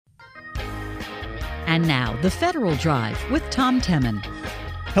And now, The Federal Drive with Tom Temin.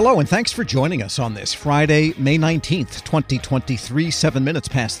 Hello, and thanks for joining us on this Friday, May 19th, 2023, 7 minutes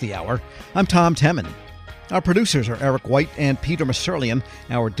past the hour. I'm Tom Temin. Our producers are Eric White and Peter Maserlian.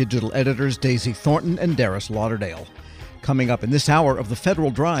 Our digital editors, Daisy Thornton and Darius Lauderdale. Coming up in this hour of The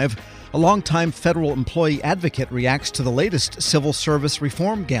Federal Drive, a longtime federal employee advocate reacts to the latest civil service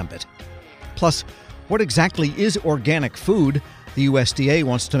reform gambit. Plus, what exactly is organic food? The USDA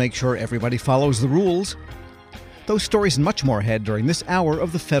wants to make sure everybody follows the rules. Those stories and much more ahead during this hour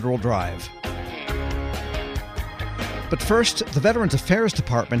of The Federal Drive. But first, the Veterans Affairs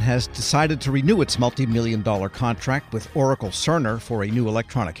Department has decided to renew its multi-million-dollar contract with Oracle Cerner for a new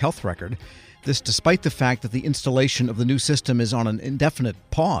electronic health record. This despite the fact that the installation of the new system is on an indefinite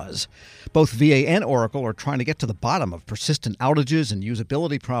pause. Both VA and Oracle are trying to get to the bottom of persistent outages and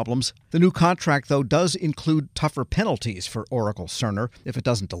usability problems. The new contract, though, does include tougher penalties for Oracle Cerner if it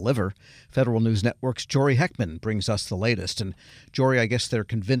doesn't deliver. Federal News Network's Jory Heckman brings us the latest. And Jory, I guess they're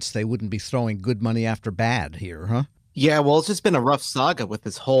convinced they wouldn't be throwing good money after bad here, huh? Yeah, well, it's just been a rough saga with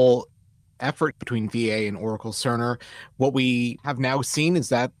this whole effort between VA and Oracle Cerner. What we have now seen is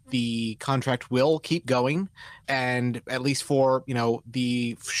that the contract will keep going, and at least for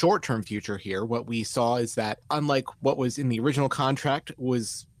the short-term future here, what we saw is that unlike what was in the original contract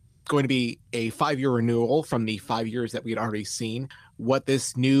was going to be a 5-year renewal from the 5 years that we had already seen. What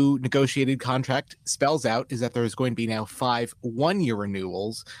this new negotiated contract spells out is that there's going to be now 5 one-year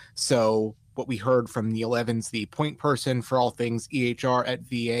renewals. So what we heard from Neil Evans, the point person for all things EHR at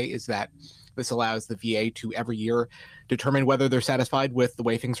VA, is that this allows the VA to every year determine whether they're satisfied with the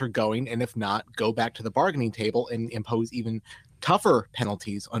way things are going, and if not, go back to the bargaining table and impose even tougher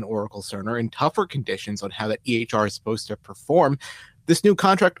penalties on Oracle Cerner and tougher conditions on how that EHR is supposed to perform. This new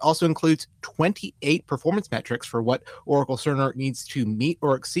contract also includes 28 performance metrics for what Oracle Cerner needs to meet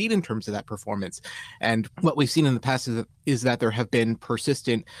or exceed in terms of that performance. And what we've seen in the past is that there have been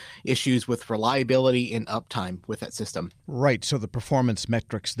persistent issues with reliability and uptime with that system. Right. So the performance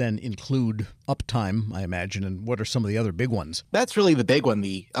metrics then include uptime, I imagine. And what are some of the other big ones? That's really the big one,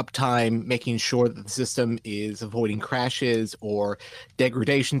 the uptime, making sure that the system is avoiding crashes or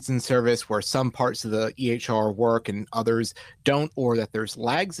degradations in service where some parts of the EHR work and others don't, or that there's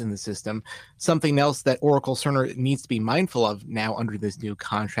lags in the system. Something else that Oracle Cerner needs to be mindful of now under this new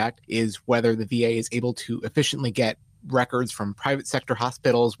contract is whether the VA is able to efficiently get records from private sector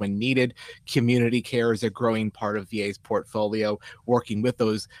hospitals when needed. Community care is a growing part of VA's portfolio, working with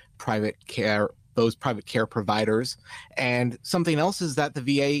those private care providers. And something else is that the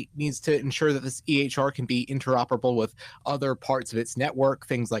VA needs to ensure that this EHR can be interoperable with other parts of its network,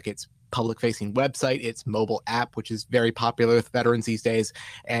 things like its public-facing website, its mobile app, which is very popular with veterans these days,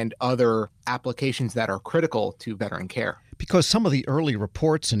 and other applications that are critical to veteran care. Because some of the early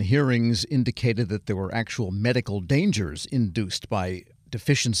reports and hearings indicated that there were actual medical dangers induced by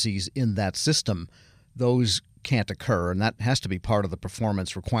deficiencies in that system, those can't occur, and that has to be part of the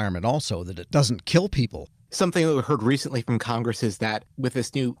performance requirement also, that it doesn't kill people. Something that we heard recently from Congress is that with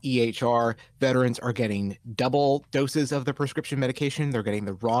this new EHR, veterans are getting double doses of the prescription medication. They're getting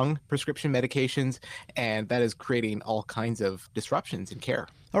the wrong prescription medications, and that is creating all kinds of disruptions in care.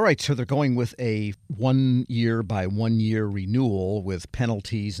 All right, so they're going with a 1 year by 1 year renewal with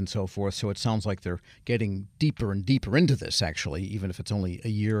penalties and so forth. So it sounds like they're getting deeper and deeper into this, actually, even if it's only a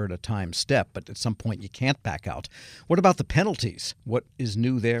year at a time step. But at some point, you can't back out. What about the penalties? What is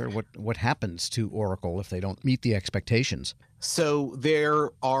new there? What happens to Oracle if they don't meet the expectations? So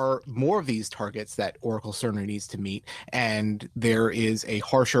there are more of these targets that Oracle Cerner needs to meet, and there is a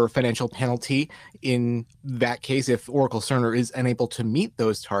harsher financial penalty in that case if Oracle Cerner is unable to meet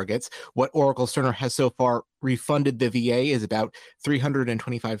those targets. What Oracle Cerner has so far refunded the VA is about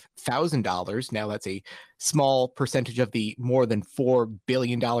 $325,000. Now that's a small percentage of the more than $4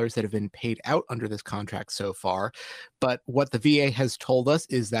 billion that have been paid out under this contract so far. But what the VA has told us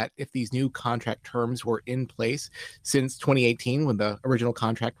is that if these new contract terms were in place since 2018, when the original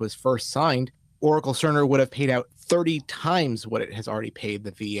contract was first signed, Oracle Cerner would have paid out 30 times what it has already paid the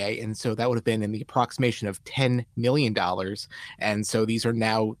VA. And so that would have been in the approximation of $10 million. And so these are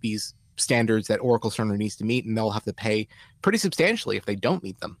now these standards that Oracle Cerner needs to meet, and they'll have to pay pretty substantially if they don't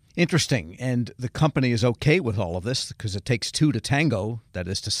meet them. Interesting. And the company is okay with all of this because it takes two to tango, that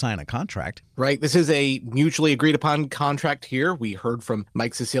is to sign a contract. Right. This is a mutually agreed upon contract here. We heard from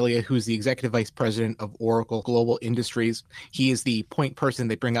Mike Cecilia, who's the executive vice president of Oracle Global Industries. He is the point person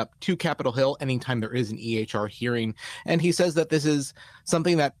they bring up to Capitol Hill anytime there is an EHR hearing. And he says that this is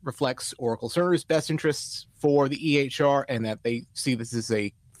something that reflects Oracle Cerner's best interests for the EHR and that they see this as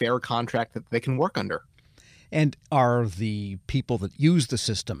a fair contract that they can work under. And are the people that use the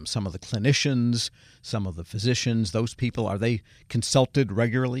system, some of the clinicians, some of the physicians, those people, are they consulted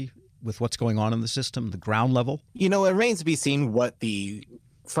regularly with what's going on in the system, the ground level? It remains to be seen what the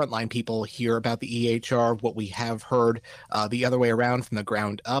frontline people hear about the EHR. What we have heard the other way around from the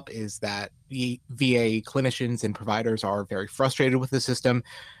ground up is that the VA clinicians and providers are very frustrated with the system.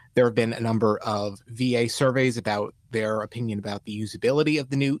 There have been a number of VA surveys about their opinion about the usability of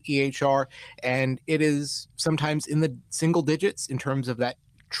the new EHR, and it is sometimes in the single digits in terms of that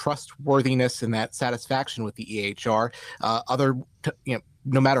trustworthiness and that satisfaction with the EHR.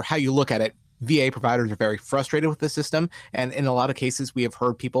 No matter how you look at it, VA providers are very frustrated with the system, and in a lot of cases, we have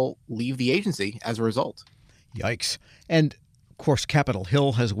heard people leave the agency as a result. Yikes. And of course, Capitol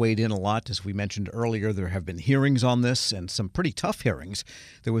Hill has weighed in a lot. As we mentioned earlier, there have been hearings on this and some pretty tough hearings.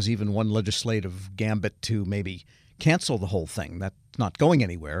 There was even one legislative gambit to maybe cancel the whole thing. That's not going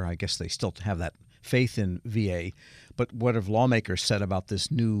anywhere. I guess they still have that faith in VA. But what have lawmakers said about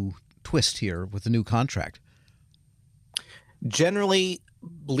this new twist here with the new contract? Generally,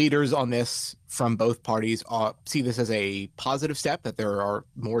 leaders on this from both parties see this as a positive step, that there are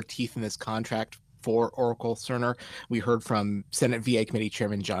more teeth in this contract for Oracle Cerner. We heard from Senate VA Committee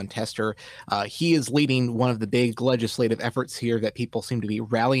Chairman John Tester. He is leading one of the big legislative efforts here that people seem to be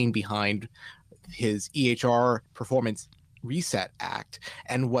rallying behind, his EHR Performance Reset Act.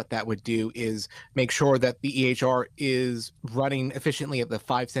 And what that would do is make sure that the EHR is running efficiently at the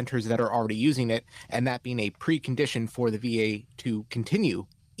 5 centers that are already using it, and that being a precondition for the VA to continue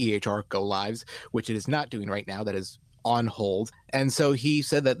EHR go lives, which it is not doing right now. That is on hold. And so he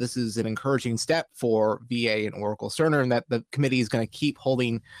said that this is an encouraging step for VA and Oracle Cerner, and that the committee is going to keep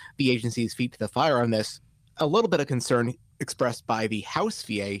holding the agency's feet to the fire on this. A little bit of concern expressed by the House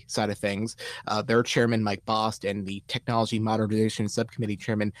VA side of things, their chairman, Mike Bost, and the Technology Modernization Subcommittee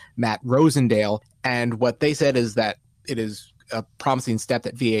chairman, Matt Rosendale. And what they said is that it is a promising step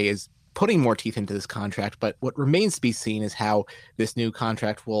that VA is putting more teeth into this contract, but what remains to be seen is how this new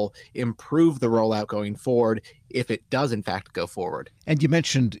contract will improve the rollout going forward, if it does in fact go forward. And you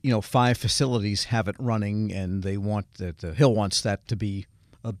mentioned, 5 facilities have it running, and they want the Hill wants that to be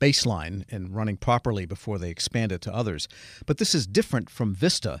a baseline and running properly before they expand it to others. But this is different from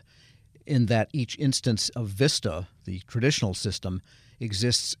Vista in that each instance of Vista, the traditional system,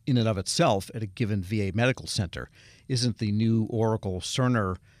 exists in and of itself at a given VA medical center. Isn't the new Oracle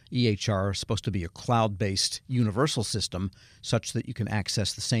Cerner EHR supposed to be a cloud-based universal system such that you can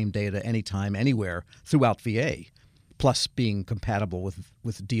access the same data anytime, anywhere throughout VA, plus being compatible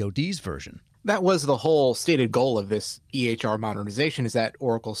with DoD's version? That was the whole stated goal of this EHR modernization, is that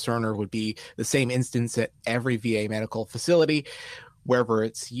Oracle Cerner would be the same instance at every VA medical facility wherever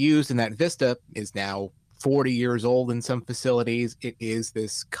it's used, and that Vista is now 40 years old in some facilities. It is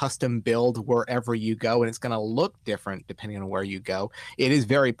this custom build wherever you go, and it's going to look different depending on where you go. It is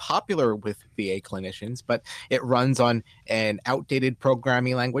very popular with VA clinicians, but it runs on an outdated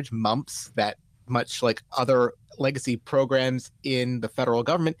programming language, MUMPS, that much like other legacy programs in the federal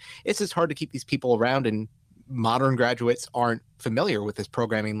government, it's just hard to keep these people around, and modern graduates aren't familiar with this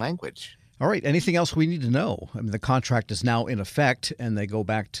programming language. All right. Anything else we need to know? I mean, the contract is now in effect, and they go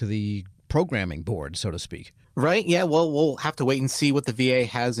back to the programming board, so to speak. Right. Yeah. Well, we'll have to wait and see what the VA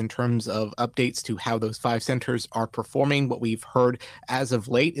has in terms of updates to how those 5 centers are performing. What we've heard as of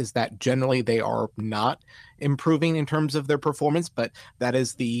late is that generally they are not improving in terms of their performance, but that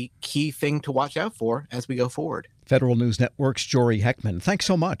is the key thing to watch out for as we go forward. Federal News Network's Jory Heckman, thanks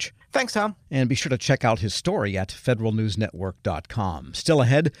so much. Thanks, Tom. And be sure to check out his story at federalnewsnetwork.com. Still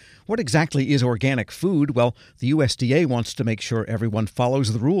ahead, what exactly is organic food? Well, the USDA wants to make sure everyone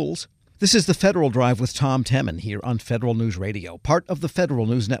follows the rules. This is the Federal Drive with Tom Temin here on Federal News Radio, part of the Federal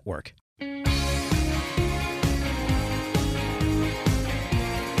News Network.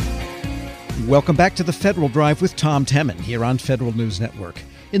 Welcome back to the Federal Drive with Tom Temin here on Federal News Network.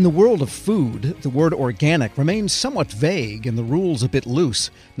 In the world of food, the word organic remains somewhat vague and the rules a bit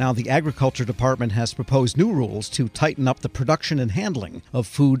loose. Now, the Agriculture Department has proposed new rules to tighten up the production and handling of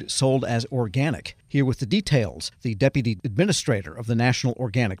food sold as organic. Here with the details, the Deputy Administrator of the National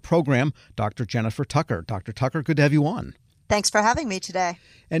Organic Program, Dr. Jennifer Tucker. Dr. Tucker, good to have you on. Thanks for having me today.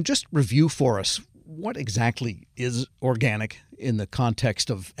 And just review for us, what exactly is organic in the context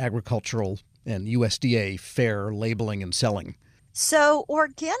of agricultural and USDA fair labeling and selling? So,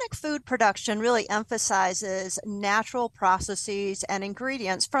 organic food production really emphasizes natural processes and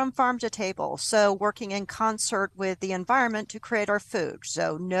ingredients from farm to table. So, working in concert with the environment to create our food.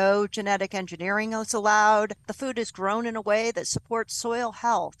 So, no genetic engineering is allowed. The food is grown in a way that supports soil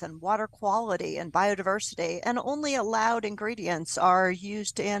health and water quality and biodiversity, and only allowed ingredients are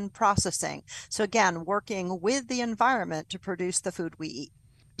used in processing. So, again, working with the environment to produce the food we eat.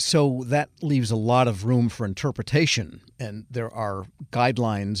 So that leaves a lot of room for interpretation. And there are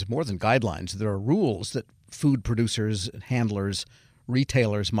guidelines, more than guidelines, there are rules that food producers, handlers,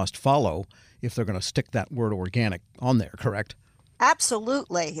 retailers must follow if they're going to stick that word organic on there, correct?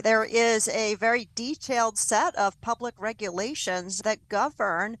 Absolutely. There is a very detailed set of public regulations that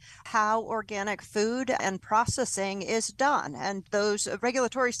govern how organic food and processing is done. And those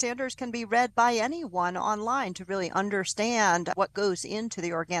regulatory standards can be read by anyone online to really understand what goes into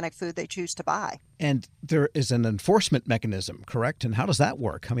the organic food they choose to buy. And there is an enforcement mechanism, correct? And how does that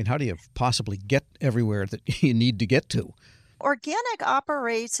work? I mean, how do you possibly get everywhere that you need to get to? Organic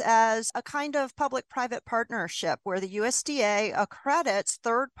operates as a kind of public-private partnership where the USDA accredits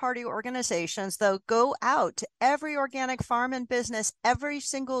third-party organizations that go out to every organic farm and business every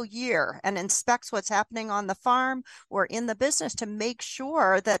single year and inspects what's happening on the farm or in the business to make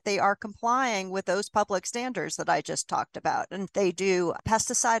sure that they are complying with those public standards that I just talked about. And they do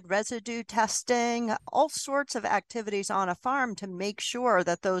pesticide residue testing, all sorts of activities on a farm to make sure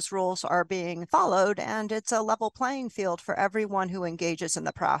that those rules are being followed, and it's a level playing field for everyone who engages in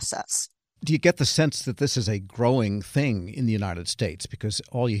the process. Do you get the sense that this is a growing thing in the United States? Because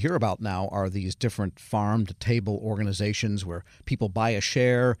all you hear about now are these different farm-to-table organizations where people buy a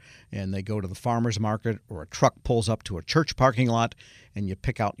share and they go to the farmer's market, or a truck pulls up to a church parking lot and you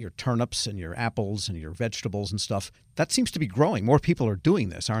pick out your turnips and your apples and your vegetables and stuff. That seems to be growing. More people are doing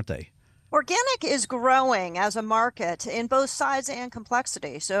this, aren't they? Organic is growing as a market in both size and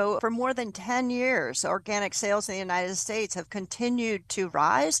complexity. So for more than 10 years, organic sales in the United States have continued to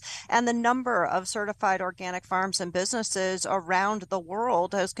rise, and the number of certified organic farms and businesses around the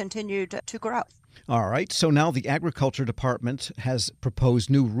world has continued to grow. All right. So now the Agriculture Department has proposed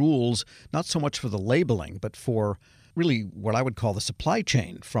new rules, not so much for the labeling, but for really what I would call the supply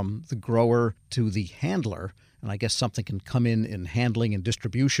chain, from the grower to the handler. And I guess something can come in handling and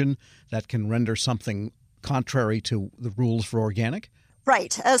distribution that can render something contrary to the rules for organic.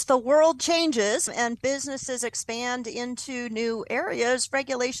 Right. As the world changes and businesses expand into new areas,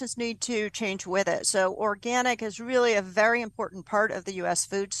 regulations need to change with it. So organic is really a very important part of the U.S.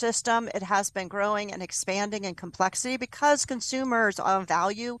 food system. It has been growing and expanding in complexity because consumers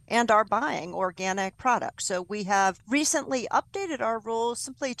value and are buying organic products. So we have recently updated our rules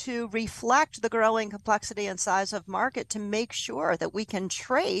simply to reflect the growing complexity and size of market, to make sure that we can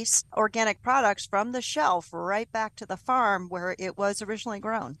trace organic products from the shelf right back to the farm where it was originally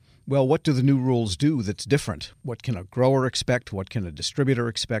grown. Well, what do the new rules do that's different? What can a grower expect? What can a distributor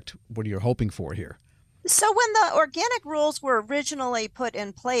expect? What are you hoping for here? So when the organic rules were originally put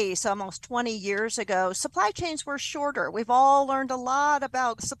in place almost 20 years ago, supply chains were shorter. We've all learned a lot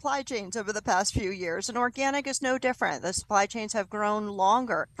about supply chains over the past few years, and organic is no different. The supply chains have grown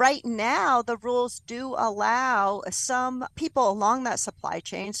longer. Right now, the rules do allow some people along that supply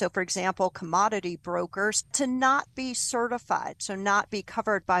chain, so for example, commodity brokers, to not be certified, so not be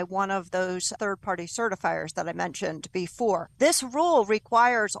covered by one of those third-party certifiers that I mentioned before. This rule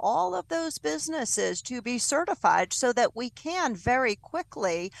requires all of those businesses to be certified so that we can very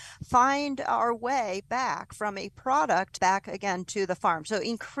quickly find our way back from a product back again to the farm. So it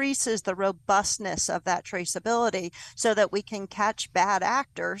increases the robustness of that traceability so that we can catch bad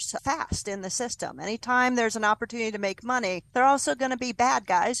actors fast in the system. Anytime there's an opportunity to make money, there are also going to be bad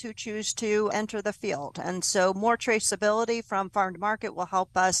guys who choose to enter the field. And so more traceability from farm to market will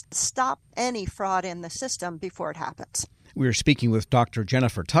help us stop any fraud in the system before it happens. We're speaking with Dr.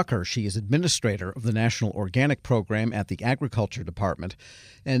 Jennifer Tucker. She is administrator of the National Organic Program at the Agriculture Department.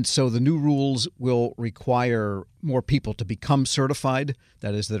 And so the new rules will require more people to become certified,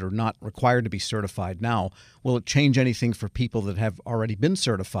 that is, that are not required to be certified now. Will it change anything for people that have already been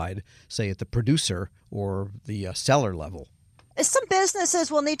certified, say at the producer or the seller level? Some businesses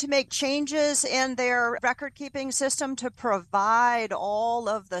will need to make changes in their record-keeping system to provide all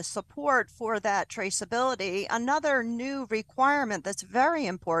of the support for that traceability. Another new requirement that's very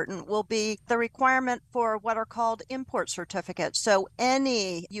important will be the requirement for what are called import certificates. So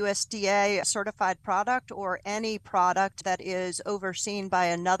any USDA certified product or any product that is overseen by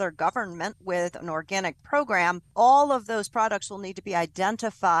another government with an organic program, all of those products will need to be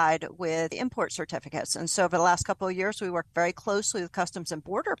identified with import certificates. And so over the last couple of years, we worked very closely closely with Customs and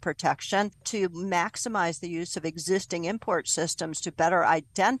Border Protection to maximize the use of existing import systems to better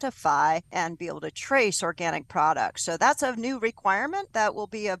identify and be able to trace organic products. So that's a new requirement that will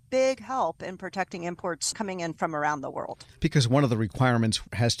be a big help in protecting imports coming in from around the world. Because one of the requirements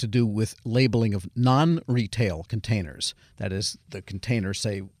has to do with labeling of non-retail containers. That is, the container,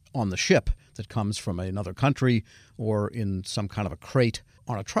 say, on the ship that comes from another country or in some kind of a crate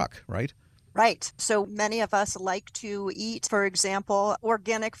on a truck, right? Right. So many of us like to eat, for example,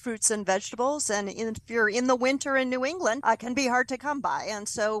 organic fruits and vegetables. And if you're in the winter in New England, it can be hard to come by. And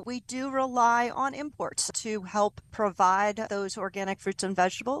so we do rely on imports to help provide those organic fruits and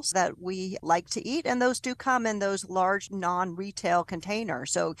vegetables that we like to eat. And those do come in those large non-retail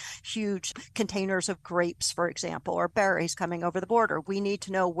containers. So huge containers of grapes, for example, or berries coming over the border. We need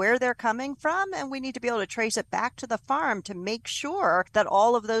to know where they're coming from, and we need to be able to trace it back to the farm to make sure that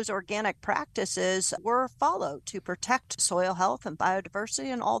all of those organic practices were followed to protect soil health and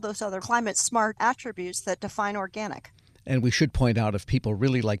biodiversity and all those other climate smart attributes that define organic. And we should point out, if people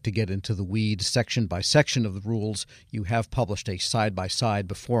really like to get into the weeds section by section of the rules, you have published a side-by-side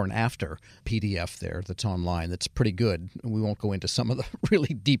before and after PDF there that's online that's pretty good. We won't go into some of the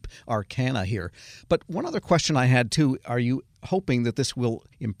really deep arcana here. But one other question I had, too, are you hoping that this will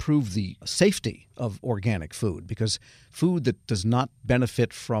improve the safety of organic food? Because food that does not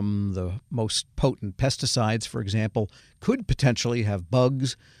benefit from the most potent pesticides, for example, could potentially have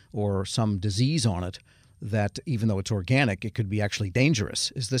bugs or some disease on it that, even though it's organic, it could be actually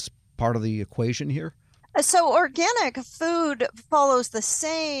dangerous. Is this part of the equation here? So organic food follows the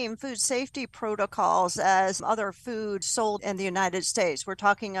same food safety protocols as other food sold in the United States. We're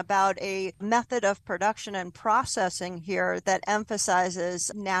talking about a method of production and processing here that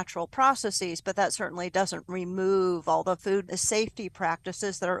emphasizes natural processes, but that certainly doesn't remove all the food safety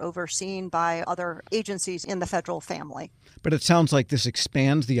practices that are overseen by other agencies in the federal family. But it sounds like this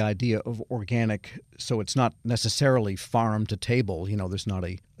expands the idea of organic, so it's not necessarily farm to table. You know, there's not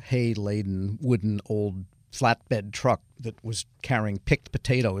a hay-laden wooden old flatbed truck that was carrying picked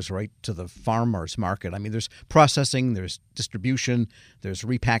potatoes right to the farmer's market. I mean, there's processing, there's distribution, there's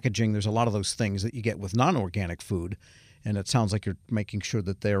repackaging, there's a lot of those things that you get with non-organic food. And it sounds like you're making sure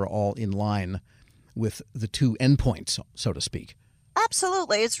that they're all in line with the two endpoints, so to speak.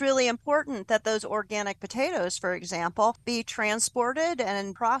 Absolutely. It's really important that those organic potatoes, for example, be transported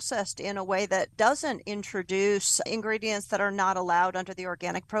and processed in a way that doesn't introduce ingredients that are not allowed under the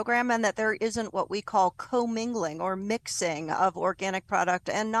organic program, and that there isn't what we call commingling or mixing of organic product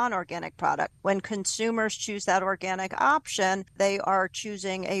and non-organic product. When consumers choose that organic option, they are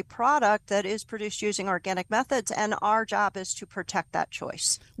choosing a product that is produced using organic methods, and our job is to protect that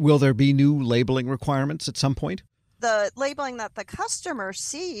choice. Will there be new labeling requirements at some point? The labeling that the customer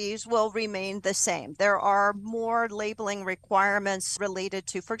sees will remain the same. There are more labeling requirements related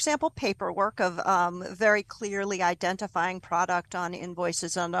to, for example, paperwork of very clearly identifying product on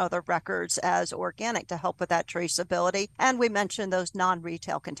invoices and other records as organic to help with that traceability. And we mentioned those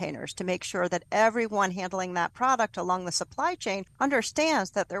non-retail containers to make sure that everyone handling that product along the supply chain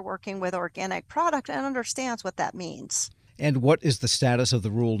understands that they're working with organic product and understands what that means. And what is the status of the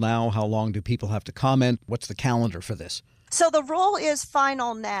rule now? How long do people have to comment? What's the calendar for this? So the rule is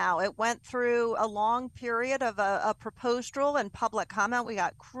final now. It went through a long period of a proposed rule and public comment. We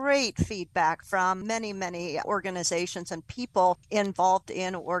got great feedback from many, many organizations and people involved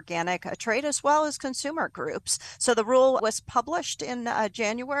in organic trade, as well as consumer groups. So the rule was published in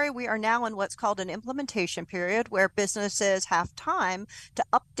January. We are now in what's called an implementation period, where businesses have time to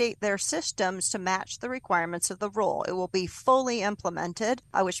update their systems to match the requirements of the rule. It will be fully implemented,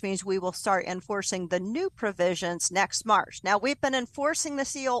 which means we will start enforcing the new provisions next March. Now, we've been enforcing the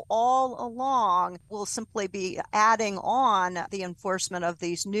seal all along. We'll simply be adding on the enforcement of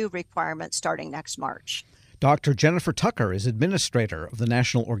these new requirements starting next March. Dr. Jennifer Tucker is administrator of the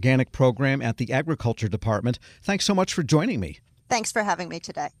National Organic Program at the Agriculture Department. Thanks so much for joining me. Thanks for having me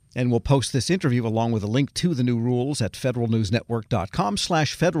today. And we'll post this interview along with a link to the new rules at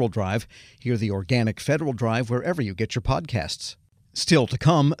federalnewsnetwork.com/Federal Drive. Hear the Organic Federal Drive wherever you get your podcasts. Still to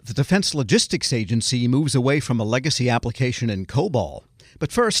come, the Defense Logistics Agency moves away from a legacy application in COBOL.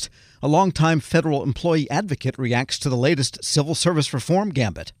 But first, a longtime federal employee advocate reacts to the latest civil service reform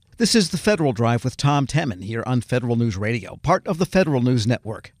gambit. This is the Federal Drive with Tom Temin here on Federal News Radio, part of the Federal News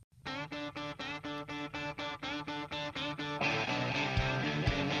Network.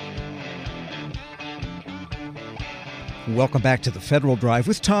 Welcome back to the Federal Drive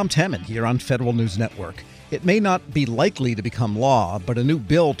with Tom Temin here on Federal News Network. It may not be likely to become law, but a new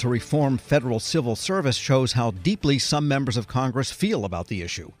bill to reform federal civil service shows how deeply some members of Congress feel about the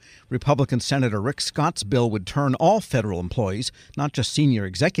issue. Republican Senator Rick Scott's bill would turn all federal employees, not just senior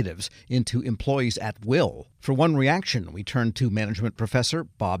executives, into employees at will. For one reaction, we turn to management professor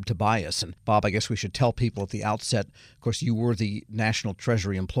Bob Tobias. And Bob, I guess we should tell people at the outset, of course, you were the National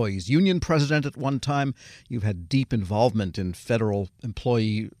Treasury Employees Union president at one time. You've had deep involvement in federal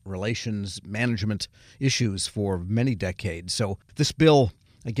employee relations management issues for many decades. So this bill,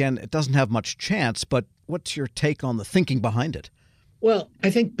 again, it doesn't have much chance, but what's your take on the thinking behind it? Well, I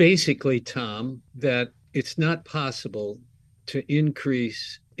think basically, Tom, that it's not possible to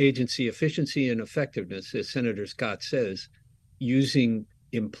increase agency efficiency and effectiveness, as Senator Scott says, using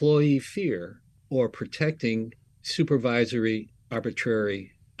employee fear or protecting supervisory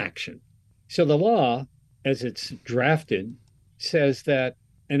arbitrary action. So the law, as it's drafted, says that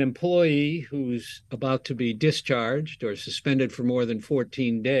an employee who's about to be discharged or suspended for more than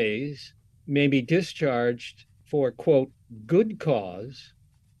 14 days may be discharged for, quote, good cause,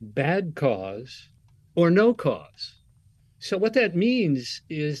 bad cause, or no cause. So what that means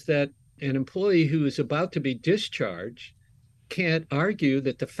is that an employee who is about to be discharged can't argue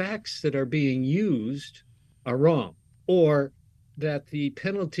that the facts that are being used are wrong, or that the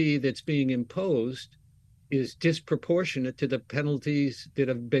penalty that's being imposed is disproportionate to the penalties that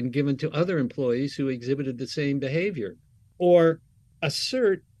have been given to other employees who exhibited the same behavior, or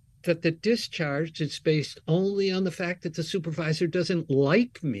assert that the discharge is based only on the fact that the supervisor doesn't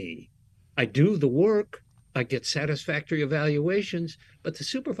like me. I do the work, I get satisfactory evaluations, but the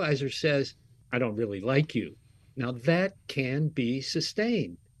supervisor says, I don't really like you. Now that can be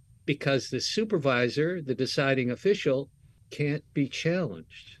sustained because the supervisor, the deciding official, can't be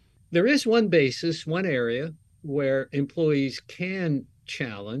challenged. There is one basis, one area where employees can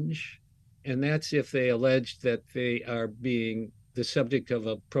challenge, and that's if they allege that they are being the subject of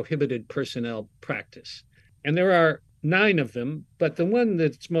a prohibited personnel practice. And there are 9 of them, but the one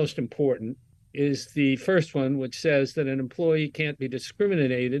that's most important is the first one, which says that an employee can't be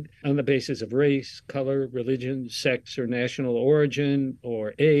discriminated on the basis of race, color, religion, sex, or national origin,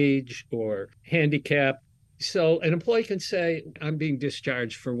 or age, or handicap. So an employee can say, I'm being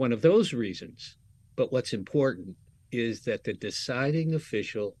discharged for one of those reasons. But what's important is that the deciding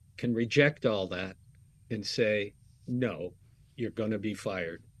official can reject all that and say, no, you're going to be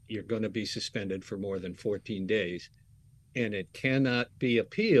fired. You're going to be suspended for more than 14 days. And it cannot be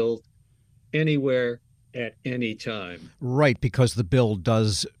appealed anywhere at any time. Right, because the bill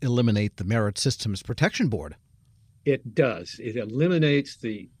does eliminate the Merit Systems Protection Board. It does. It eliminates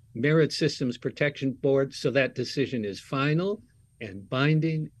the Merit Systems Protection Board, so that decision is final and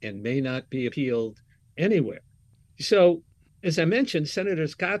binding and may not be appealed anywhere. So, as I mentioned, Senator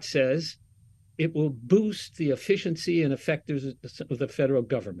Scott says it will boost the efficiency and effectiveness of the federal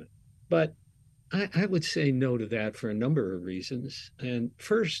government. But I would say no to that for a number of reasons. And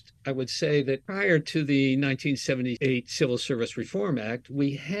first, I would say that prior to the 1978 Civil Service Reform Act,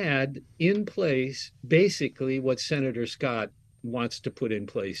 we had in place basically what Senator Scott wants to put in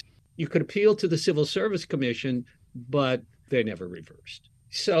place. You could appeal to the Civil Service Commission, but they never reversed.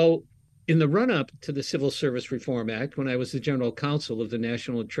 So in the run-up to the Civil Service Reform Act, when I was the general counsel of the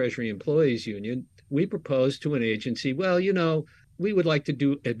National Treasury Employees Union, we proposed to an agency, well, we would like to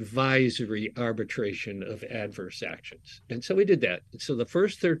do advisory arbitration of adverse actions. And so we did that. So the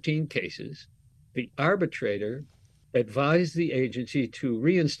first 13 cases, the arbitrator advised the agency to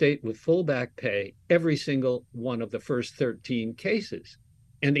reinstate with full back pay every single one of the first 13 cases.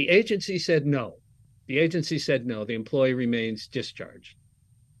 And the agency said no. The agency said no, the employee remains discharged.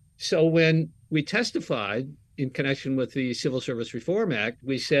 So when we testified in connection with the Civil Service Reform Act,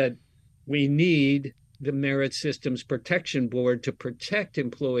 we said we need the Merit Systems Protection Board to protect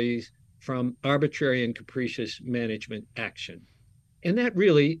employees from arbitrary and capricious management action. And that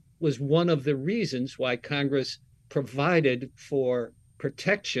really was one of the reasons why Congress provided for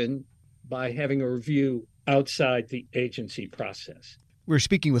protection by having a review outside the agency process. We're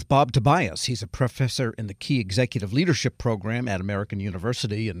speaking with Bob Tobias. He's a professor in the Key Executive Leadership Program at American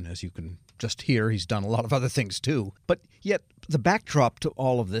University, and as you can just hear, he's done a lot of other things too. But yet, the backdrop to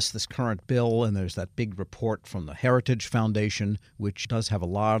all of this current bill, and there's that big report from the Heritage Foundation, which does have a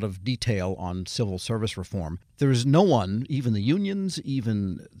lot of detail on civil service reform. There is no one, even the unions,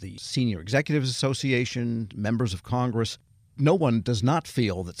 even the Senior Executives Association, members of Congress, no one does not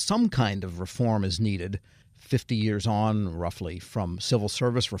feel that some kind of reform is needed 50 years on, roughly, from civil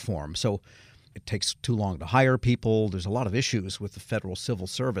service reform. So it takes too long to hire people. There's a lot of issues with the federal civil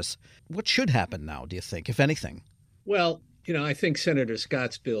service. What should happen now, do you think, if anything? Well, I think Senator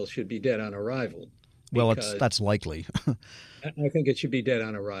Scott's bill should be dead on arrival. Well, that's likely. I think it should be dead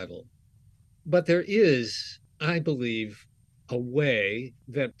on arrival. But there is, I believe, a way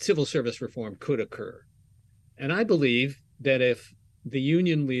that civil service reform could occur. And I believe that if the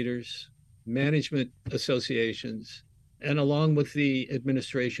union leaders, management associations, and along with the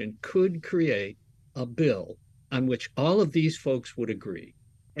administration could create a bill on which all of these folks would agree,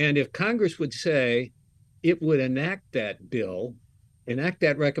 and if Congress would say it would enact that bill, enact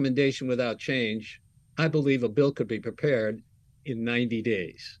that recommendation without change, I believe a bill could be prepared in 90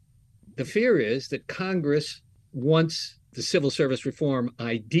 days. The fear is that Congress, once the civil service reform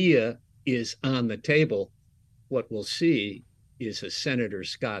idea is on the table, what we'll see is a Senator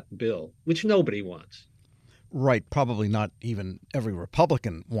Scott bill, which nobody wants. Right. Probably not even every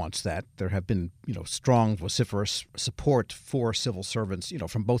Republican wants that. There have been, strong, vociferous support for civil servants,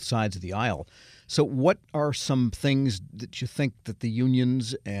 from both sides of the aisle. So what are some things that you think that the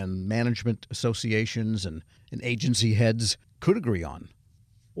unions and management associations and agency heads could agree on?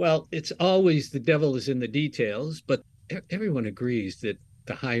 Well, it's always the devil is in the details, but everyone agrees that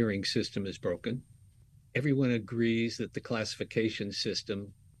the hiring system is broken. Everyone agrees that the classification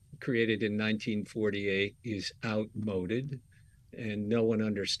system created in 1948 is outmoded and no one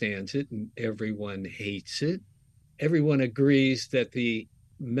understands it and everyone hates it. Everyone agrees that the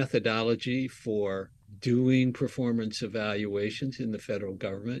methodology for doing performance evaluations in the federal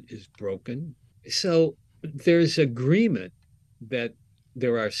government is broken. So there's agreement that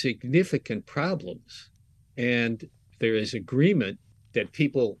there are significant problems, and there is agreement that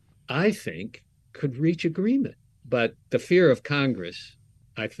people, I think, could reach agreement. But the fear of Congress,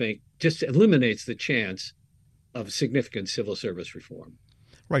 I think, just eliminates the chance of significant civil service reform.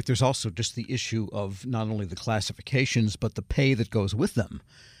 Right. There's also just the issue of not only the classifications, but the pay that goes with them,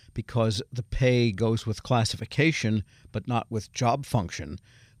 because the pay goes with classification, but not with job function,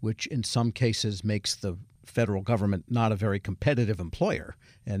 which in some cases makes the federal government not a very competitive employer.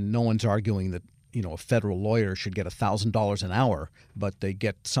 And no one's arguing that, a federal lawyer should get $1,000 an hour, but they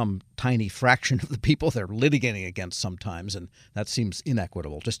get some tiny fraction of the people they're litigating against sometimes. And that seems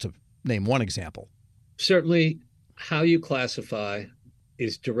inequitable, just to name one example. Certainly, how you classify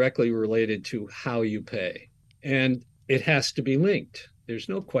is directly related to how you pay. And it has to be linked. There's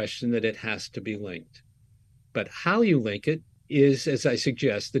no question that it has to be linked. But how you link it is, as I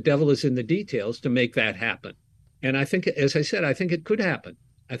suggest, the devil is in the details to make that happen. And I think, as I said, I think it could happen.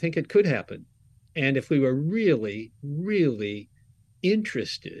 And if we were really, really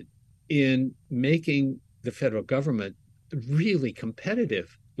interested in making the federal government really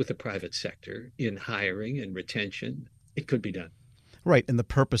competitive with the private sector in hiring and retention, it could be done. Right. And the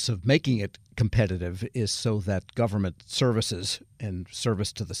purpose of making it competitive is so that government services and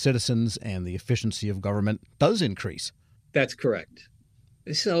service to the citizens and the efficiency of government does increase. That's correct.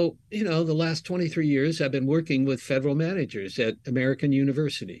 So, the last 23 years, I've been working with federal managers at American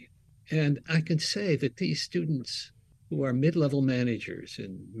University. And I can say that these students who are mid-level managers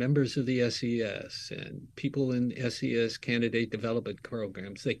and members of the SES and people in SES candidate development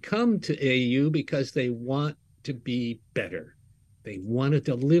programs, they come to AU because they want to be better. They want to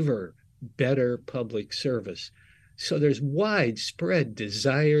deliver better public service. So there's widespread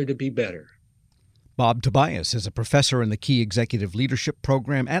desire to be better. Bob Tobias is a professor in the Key Executive Leadership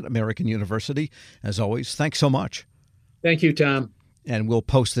Program at American University. As always, thanks so much. Thank you, Tom. And we'll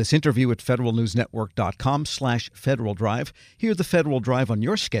post this interview at federalnewsnetwork.com/Federal Drive. Hear the Federal Drive on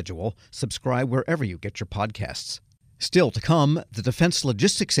your schedule. Subscribe wherever you get your podcasts. Still to come, the Defense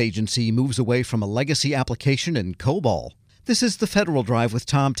Logistics Agency moves away from a legacy application in COBOL. This is the Federal Drive with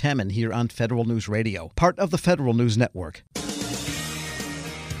Tom Temin here on Federal News Radio, part of the Federal News Network.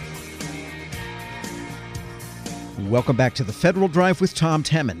 Welcome back to the Federal Drive with Tom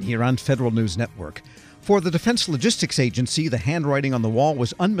Temin here on Federal News Network. For the Defense Logistics Agency, the handwriting on the wall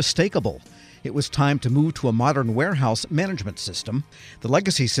was unmistakable. It was time to move to a modern warehouse management system. The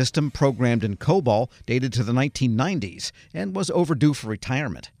legacy system, programmed in COBOL, dated to the 1990s and was overdue for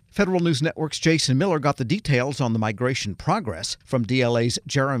retirement. Federal News Network's Jason Miller got the details on the migration progress from DLA's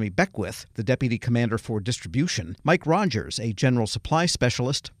Jeremy Beckwith, the Deputy Commander for Distribution, Mike Rogers, a General Supply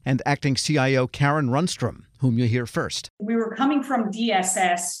Specialist, and Acting CIO Karen Runstrom, whom you hear first. We were coming from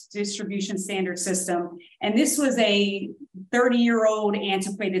DSS, Distribution Standard System, and this was a 30-year-old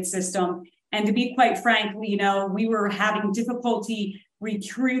antiquated system. And to be quite frank, we were having difficulty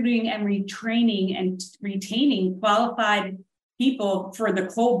recruiting and retraining and retaining qualified people for the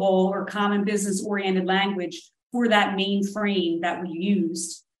COBOL or Common Business-Oriented Language for that mainframe that we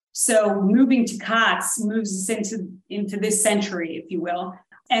used. So moving to COTS moves us into this century, if you will.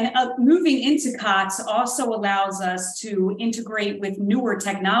 And moving into COTS also allows us to integrate with newer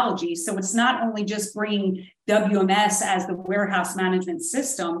technologies. So it's not only just bringing WMS as the warehouse management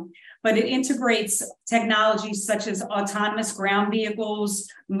system, but it integrates technologies such as autonomous ground vehicles,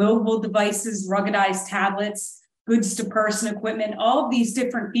 mobile devices, ruggedized tablets, goods to person equipment, all of these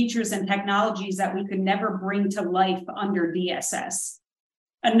different features and technologies that we could never bring to life under DSS.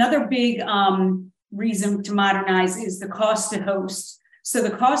 Another big reason to modernize is the cost to host. So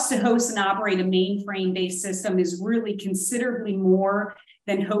the cost to host and operate a mainframe-based system is really considerably more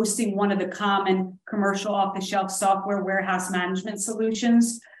than hosting one of the common commercial off-the-shelf software warehouse management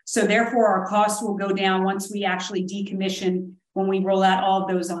solutions. So therefore, our costs will go down once we actually decommission when we roll out all of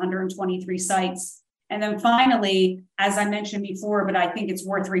those 123 sites. And then finally, as I mentioned before, but I think it's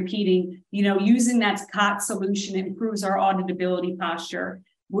worth repeating, using that COT solution improves our auditability posture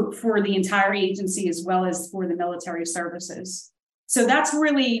for the entire agency as well as for the military services. So that's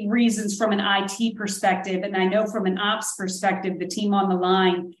really reasons from an IT perspective. And I know from an ops perspective, the team on the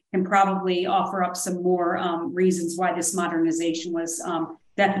line can probably offer up some more reasons why this modernization was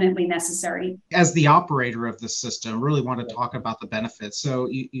definitely necessary. As the operator of the system, really want to talk about the benefits. So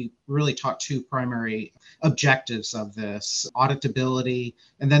you really taught two primary objectives of this: auditability,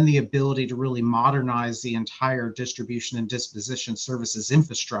 and then the ability to really modernize the entire distribution and disposition services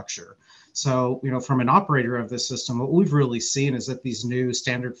infrastructure. So, from an operator of this system, what we've really seen is that these new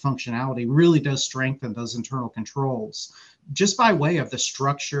standard functionality really does strengthen those internal controls, just by way of the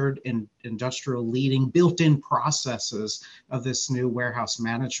structured and industrial leading built-in processes of this new warehouse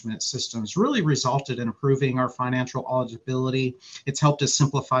management systems really resulted in improving our financial auditability. It's helped us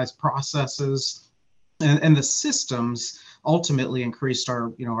simplify processes, and the systems ultimately increased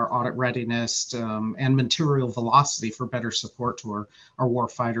our audit readiness and material velocity for better support to our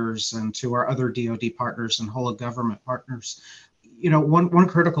warfighters and to our other DoD partners and whole of government partners. One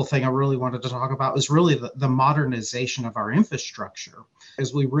critical thing I really wanted to talk about is really the modernization of our infrastructure,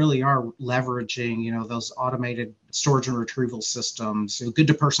 as we really are leveraging, those automated storage and retrieval systems, good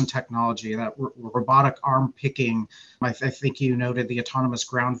to person technology, that robotic arm picking. I think you noted the autonomous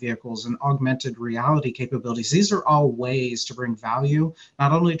ground vehicles and augmented reality capabilities. These are all ways to bring value,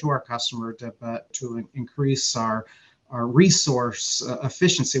 not only to our customer, but to increase our resource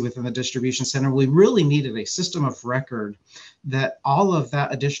efficiency within the distribution center. We really needed a system of record that all of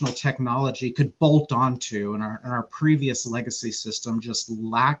that additional technology could bolt onto, and our previous legacy system just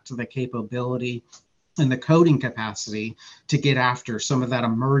lacked the capability and the coding capacity to get after some of that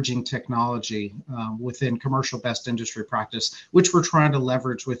emerging technology within commercial best industry practice, which we're trying to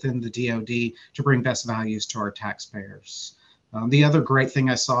leverage within the DoD to bring best values to our taxpayers. The other great thing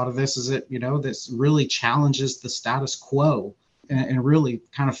I saw to this is that, this really challenges the status quo and really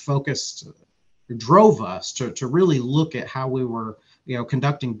kind of drove us to really look at how we were,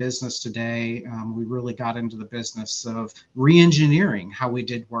 conducting business today. We really got into the business of re-engineering how we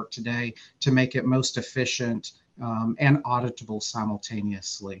did work today to make it most efficient and auditable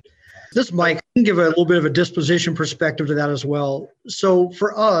simultaneously. This is Mike. I can give a little bit of a disposition perspective to that as well. So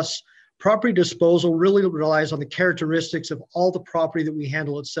for us, property disposal really relies on the characteristics of all the property that we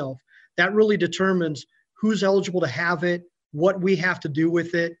handle itself. That really determines who's eligible to have it, what we have to do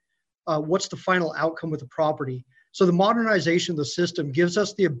with it, what's the final outcome with the property. So the modernization of the system gives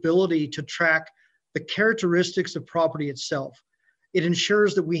us the ability to track the characteristics of property itself. It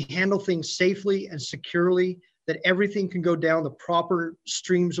ensures that we handle things safely and securely, that everything can go down the proper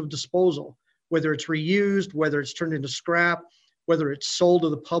streams of disposal, whether it's reused, whether it's turned into scrap, whether it's sold to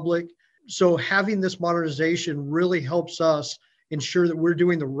the public. So having this modernization really helps us ensure that we're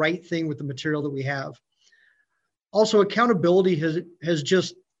doing the right thing with the material that we have. Also, accountability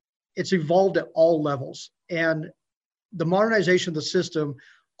it's evolved at all levels. And the modernization of the system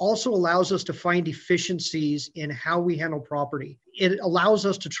also allows us to find efficiencies in how we handle property. It allows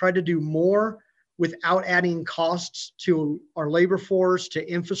us to try to do more without adding costs to our labor force, to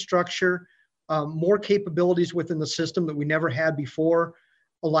infrastructure, more capabilities within the system that we never had before,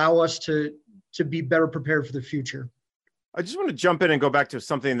 allow us to be better prepared for the future. I just want to jump in and go back to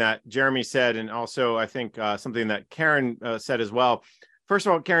something that Jeremy said, and also I think something that Karen said as well. First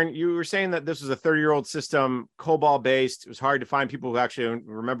of all, Karen, you were saying that this was a 30-year-old system, COBOL based. It was hard to find people who actually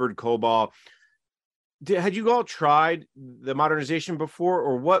remembered COBOL. Had you all tried the modernization before,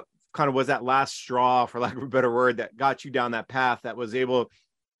 or what kind of was that last straw, for lack of a better word, that got you down that path, that was able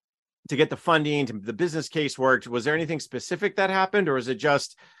to get the funding, to the business case worked? Was there anything specific that happened, or is it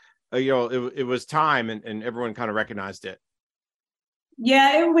just, it was time and everyone kind of recognized it?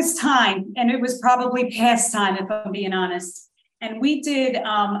 Yeah, it was time, and it was probably past time, if I'm being honest. And we did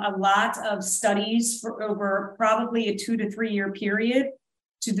a lot of studies for over probably a 2 to 3 year period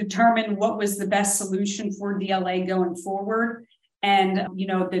to determine what was the best solution for DLA going forward. And,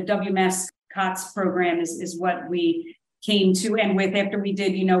 the WMS COTS program is what we came to. And after we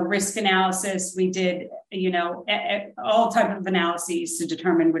did, risk analysis, we did, all type of analyses to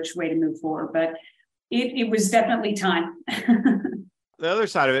determine which way to move forward. But it was definitely time. The other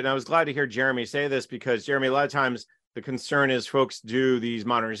side of it, and I was glad to hear Jeremy say this, because Jeremy, a lot of times the concern is folks do these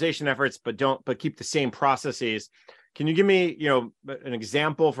modernization efforts, but keep the same processes. Can you give me, an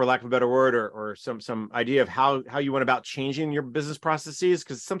example, for lack of a better word, or some idea of how you went about changing your business processes?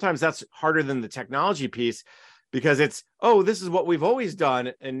 Because sometimes that's harder than the technology piece, because it's, this is what we've always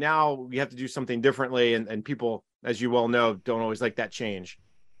done, and now we have to do something differently. And people, as you well know, don't always like that change.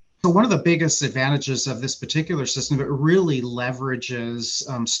 So one of the biggest advantages of this particular system, it really leverages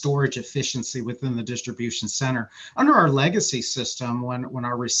storage efficiency within the distribution center. Under our legacy system, when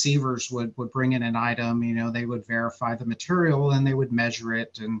our receivers would bring in an item, they would verify the material and they would measure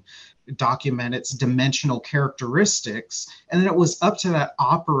it and document its dimensional characteristics. And then it was up to that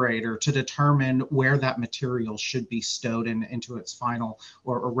operator to determine where that material should be stowed into its final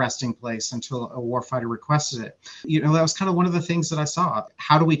or resting place until a warfighter requested it. That was kind of one of the things that I saw.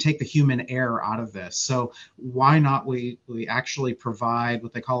 How do we take the human error out of this? So why not we actually provide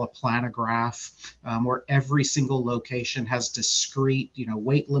what they call a planograph, where every single location has discrete,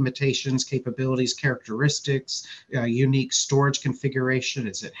 weight limitations, capabilities, characteristics, unique storage configuration.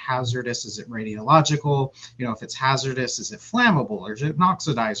 Is it hazardous? Is it radiological? If it's hazardous, is it flammable, or is it an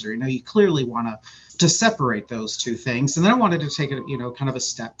oxidizer? You clearly want to separate those two things. And then I wanted to take it, kind of a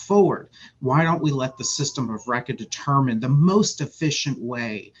step forward. Why don't we let the system of record determine the most efficient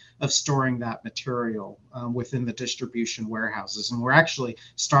way of storing that material within the distribution warehouses? And we're actually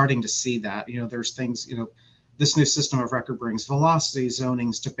starting to see that. There's things, this new system of record brings velocity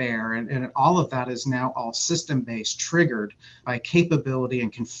zonings to bear, and all of that is now all system-based, triggered by capability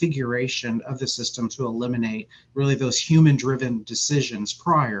and configuration of the system to eliminate really those human-driven decisions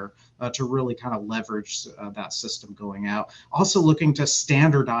prior to really kind of leverage that system going out. Also looking to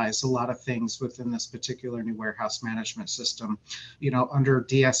standardize a lot of things within this particular new warehouse management system. Under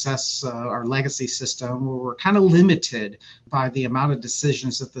DSS, our legacy system, where we're kind of limited by the amount of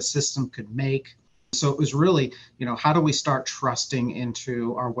decisions that the system could make. So it was really, how do we start trusting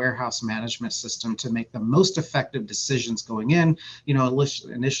into our warehouse management system to make the most effective decisions going in?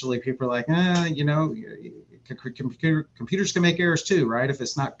 Initially people are like, computers can make errors too, right? If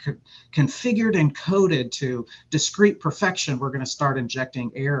it's not configured and coded to discrete perfection, we're going to start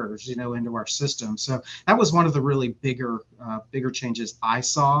injecting errors, into our system. So that was one of the really bigger changes I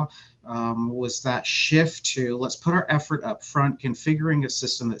saw. Was that shift to let's put our effort up front, configuring a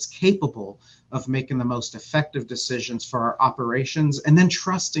system that's capable of making the most effective decisions for our operations, and then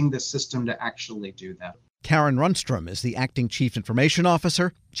trusting the system to actually do that. Karen Runstrom is the Acting Chief Information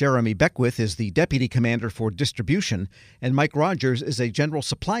Officer, Jeremy Beckwith is the Deputy Commander for Distribution, and Mike Rogers is a General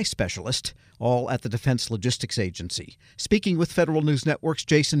Supply Specialist, all at the Defense Logistics Agency, speaking with Federal News Network's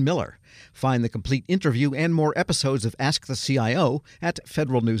Jason Miller. Find the complete interview and more episodes of Ask the CIO at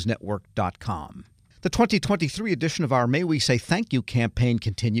federalnewsnetwork.com. The 2023 edition of our May We Say Thank You campaign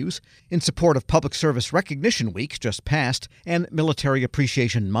continues in support of Public Service Recognition Week just passed and Military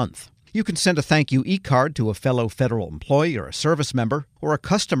Appreciation Month. You can send a thank you e-card to a fellow federal employee or a service member or a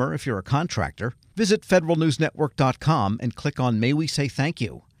customer if you're a contractor. Visit federalnewsnetwork.com and click on May We Say Thank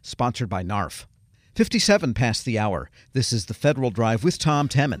You, sponsored by NARF. 57 past the hour. This is the Federal Drive with Tom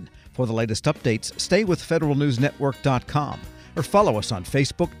Temin. For the latest updates, stay with federalnewsnetwork.com or follow us on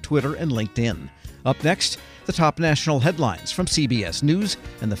Facebook, Twitter, and LinkedIn. Up next, the top national headlines from CBS News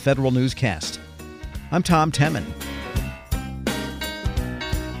and the Federal Newscast. I'm Tom Temin.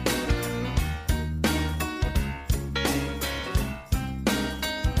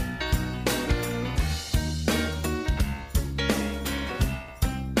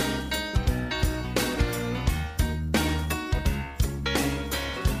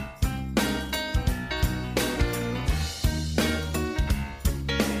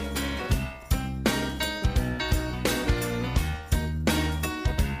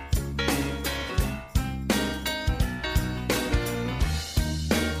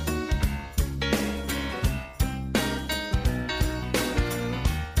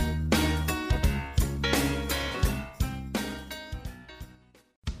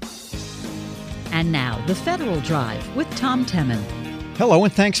 And now, the Federal Drive with Tom Temin. Hello,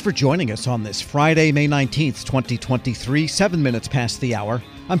 and thanks for joining us on this Friday, May 19th, 2023, 7 minutes past the hour.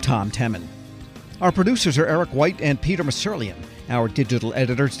 I'm Tom Temin. Our producers are Eric White and Peter Maserlian. Our digital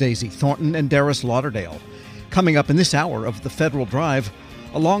editors, Daisy Thornton and Darius Lauderdale. Coming up in this hour of the Federal Drive,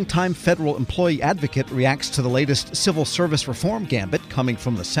 A longtime federal employee advocate reacts to the latest civil service reform gambit coming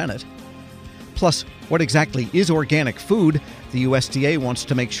from the Senate. Plus, what exactly is organic food? The USDA wants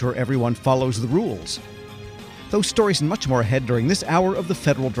to make sure everyone follows the rules. Those stories and much more ahead during this hour of the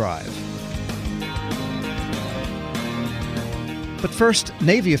Federal Drive. But first,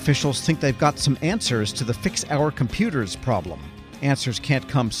 Navy officials think they've got some answers to the fix our computers problem. Answers can't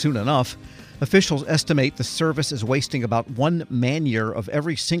come soon enough. Officials estimate the service is wasting about 1 man-year of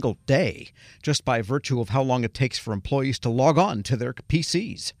every single day, just by virtue of how long it takes for employees to log on to their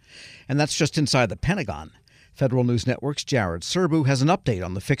PCs. And that's just inside the Pentagon. Federal News Network's Jared Serbu has an update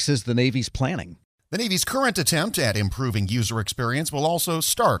on the fixes the Navy's planning. The Navy's current attempt at improving user experience will also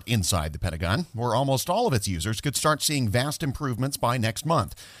start inside the Pentagon, where almost all of its users could start seeing vast improvements by next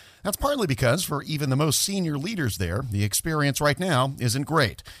month. That's partly because for even the most senior leaders there, the experience right now isn't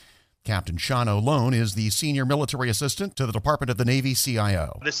great. Captain Sean O'Lone is the senior military assistant to the Department of the Navy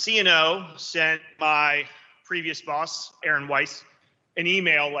CIO. The CNO sent my previous boss, Aaron Weiss, an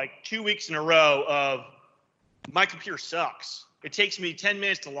email like 2 weeks in a row of, my computer sucks. It takes me 10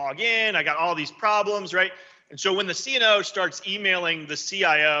 minutes to log in. I got all these problems, right? And so when the CNO starts emailing the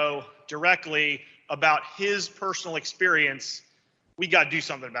CIO directly about his personal experience, we got to do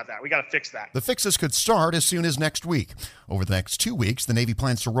something about that. We got to fix that. The fixes could start as soon as next week. Over the next 2 weeks, the Navy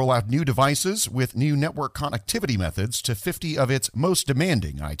plans to roll out new devices with new network connectivity methods to 50 of its most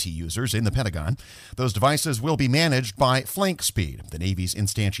demanding IT users in the Pentagon. Those devices will be managed by FlankSpeed, the Navy's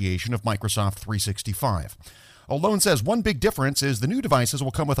instantiation of Microsoft 365. O'Lone says one big difference is the new devices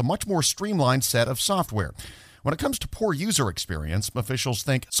will come with a much more streamlined set of software. When it comes to poor user experience, officials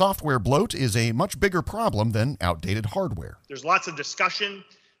think software bloat is a much bigger problem than outdated hardware. There's lots of discussion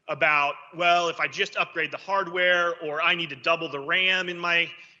about, well, if I just upgrade the hardware, or I need to double the RAM in my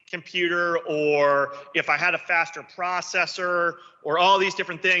computer, or if I had a faster processor, or all these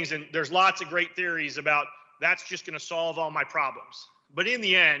different things. And there's lots of great theories about that's just going to solve all my problems. But in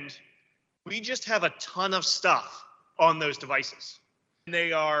the end, we just have a ton of stuff on those devices.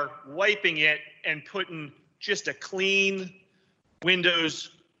 They are wiping it and putting just a clean Windows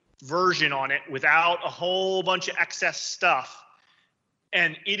version on it without a whole bunch of excess stuff.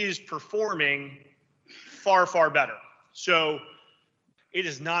 And it is performing far, far better. So it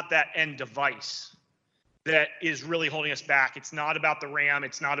is not that end device that is really holding us back. It's not about the RAM.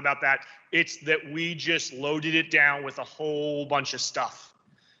 It's not about that. It's that we just loaded it down with a whole bunch of stuff.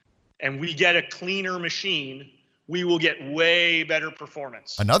 And we get a cleaner machine, we will get way better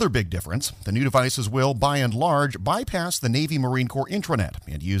performance. Another big difference, the new devices will, by and large, bypass the Navy Marine Corps intranet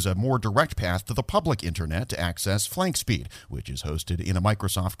and use a more direct path to the public internet to access FlankSpeed, which is hosted in a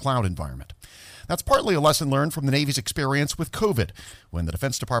Microsoft cloud environment. That's partly a lesson learned from the Navy's experience with COVID. When the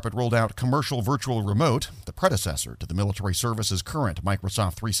Defense Department rolled out Commercial Virtual Remote, the predecessor to the military service's current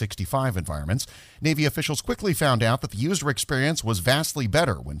Microsoft 365 environments, Navy officials quickly found out that the user experience was vastly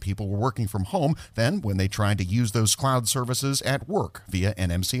better when people were working from home than when they tried to use those cloud services at work via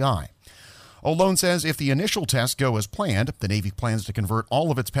NMCI. O'Lone says if the initial tests go as planned, the Navy plans to convert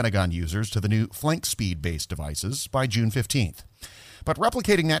all of its Pentagon users to the new FlankSpeed-based devices by June 15th. But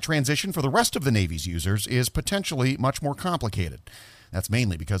replicating that transition for the rest of the Navy's users is potentially much more complicated. That's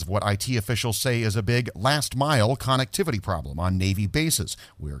mainly because of what IT officials say is a big last-mile connectivity problem on Navy bases,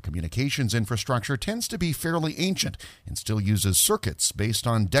 where communications infrastructure tends to be fairly ancient and still uses circuits based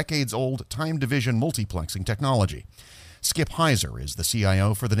on decades-old time-division multiplexing technology. Skip Heiser is the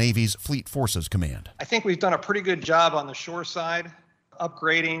CIO for the Navy's Fleet Forces Command. I think we've done a pretty good job on the shore side,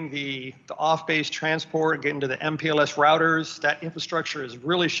 upgrading the off-base transport, getting to the MPLS routers. That infrastructure has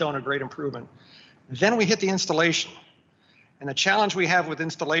really shown a great improvement. Then we hit the installation. And the challenge we have with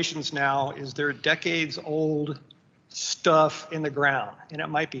installations now is they're decades-old stuff in the ground. And it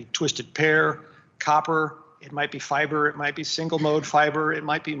might be twisted pair, copper, it might be fiber, it might be single-mode fiber, it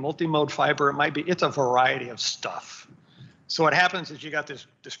might be multi-mode fiber, it's a variety of stuff. So what happens is you got this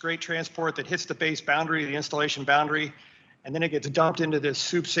great transport that hits the base boundary, the installation boundary, and then it gets dumped into this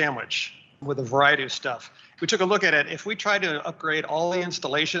soup sandwich with a variety of stuff. We took a look at it. If we tried to upgrade all the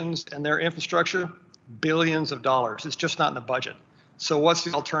installations and their infrastructure, billions of dollars. It's just not in the budget. So what's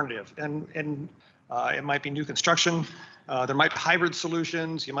the alternative? And it might be new construction. There might be hybrid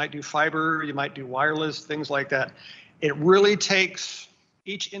solutions. You might do fiber. You might do wireless, things like that. It really takes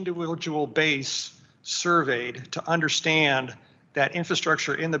each individual base surveyed to understand that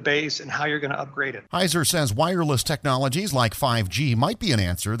infrastructure in the base and how you're going to upgrade it. Heiser says wireless technologies like 5G might be an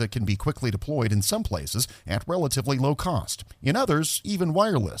answer that can be quickly deployed in some places at relatively low cost. In others, even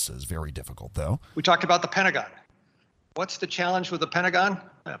wireless is very difficult, though. We talked about the Pentagon. What's the challenge with the Pentagon?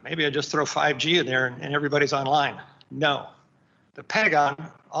 Maybe I just throw 5G in there and everybody's online. No. The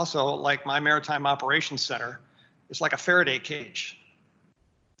Pentagon, also like my Maritime Operations Center, is like a Faraday cage.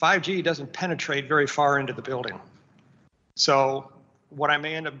 5G doesn't penetrate very far into the building. So what I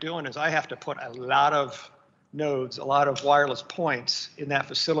may end up doing is I have to put a lot of nodes, a lot of wireless points in that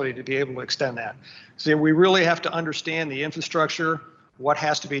facility to be able to extend that. So we really have to understand the infrastructure, what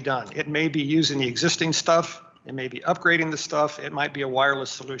has to be done. It may be using the existing stuff. It may be upgrading the stuff. It might be a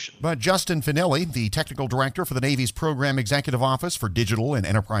wireless solution. But Justin Finelli, the technical director for the Navy's Program Executive Office for Digital and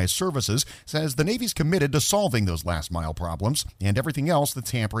Enterprise Services, says the Navy's committed to solving those last-mile problems and everything else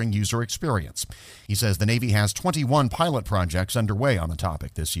that's hampering user experience. He says the Navy has 21 pilot projects underway on the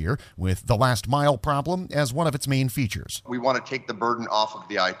topic this year, with the last-mile problem as one of its main features. We want to take the burden off of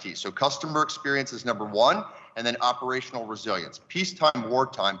the IT. So customer experience is number one, and then operational resilience. Peacetime,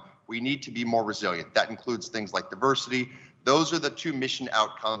 wartime, we need to be more resilient. That includes things like diversity. Those are the two mission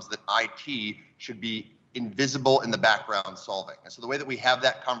outcomes that IT should be invisible in the background solving. And so the way that we have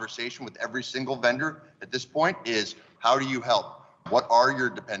that conversation with every single vendor at this point is, how do you help? What are your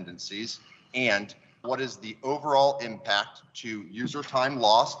dependencies? And what is the overall impact to user time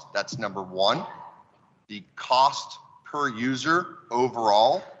lost? That's number one. The cost per user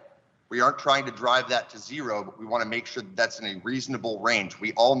overall. We aren't trying to drive that to zero, but we want to make sure that that's in a reasonable range.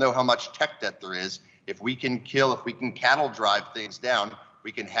 We all know how much tech debt there is. If we can cattle drive things down,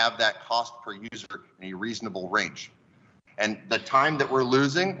 we can have that cost per user in a reasonable range. And the time that we're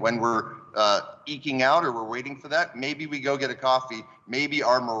losing when we're eking out or we're waiting for that, maybe we go get a coffee, maybe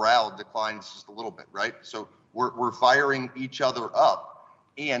our morale declines just a little bit, right? So we're firing each other up.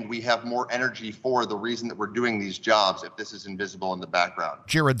 And we have more energy for the reason that we're doing these jobs if this is invisible in the background.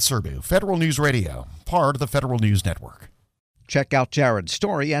 Jared Serbu, Federal News Radio, part of the Federal News Network. Check out Jared's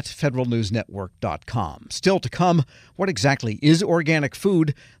story at federalnewsnetwork.com. Still to come, what exactly is organic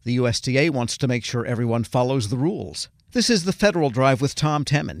food? The USDA wants to make sure everyone follows the rules. This is the Federal Drive with Tom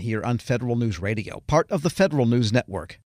Temin here on Federal News Radio, part of the Federal News Network.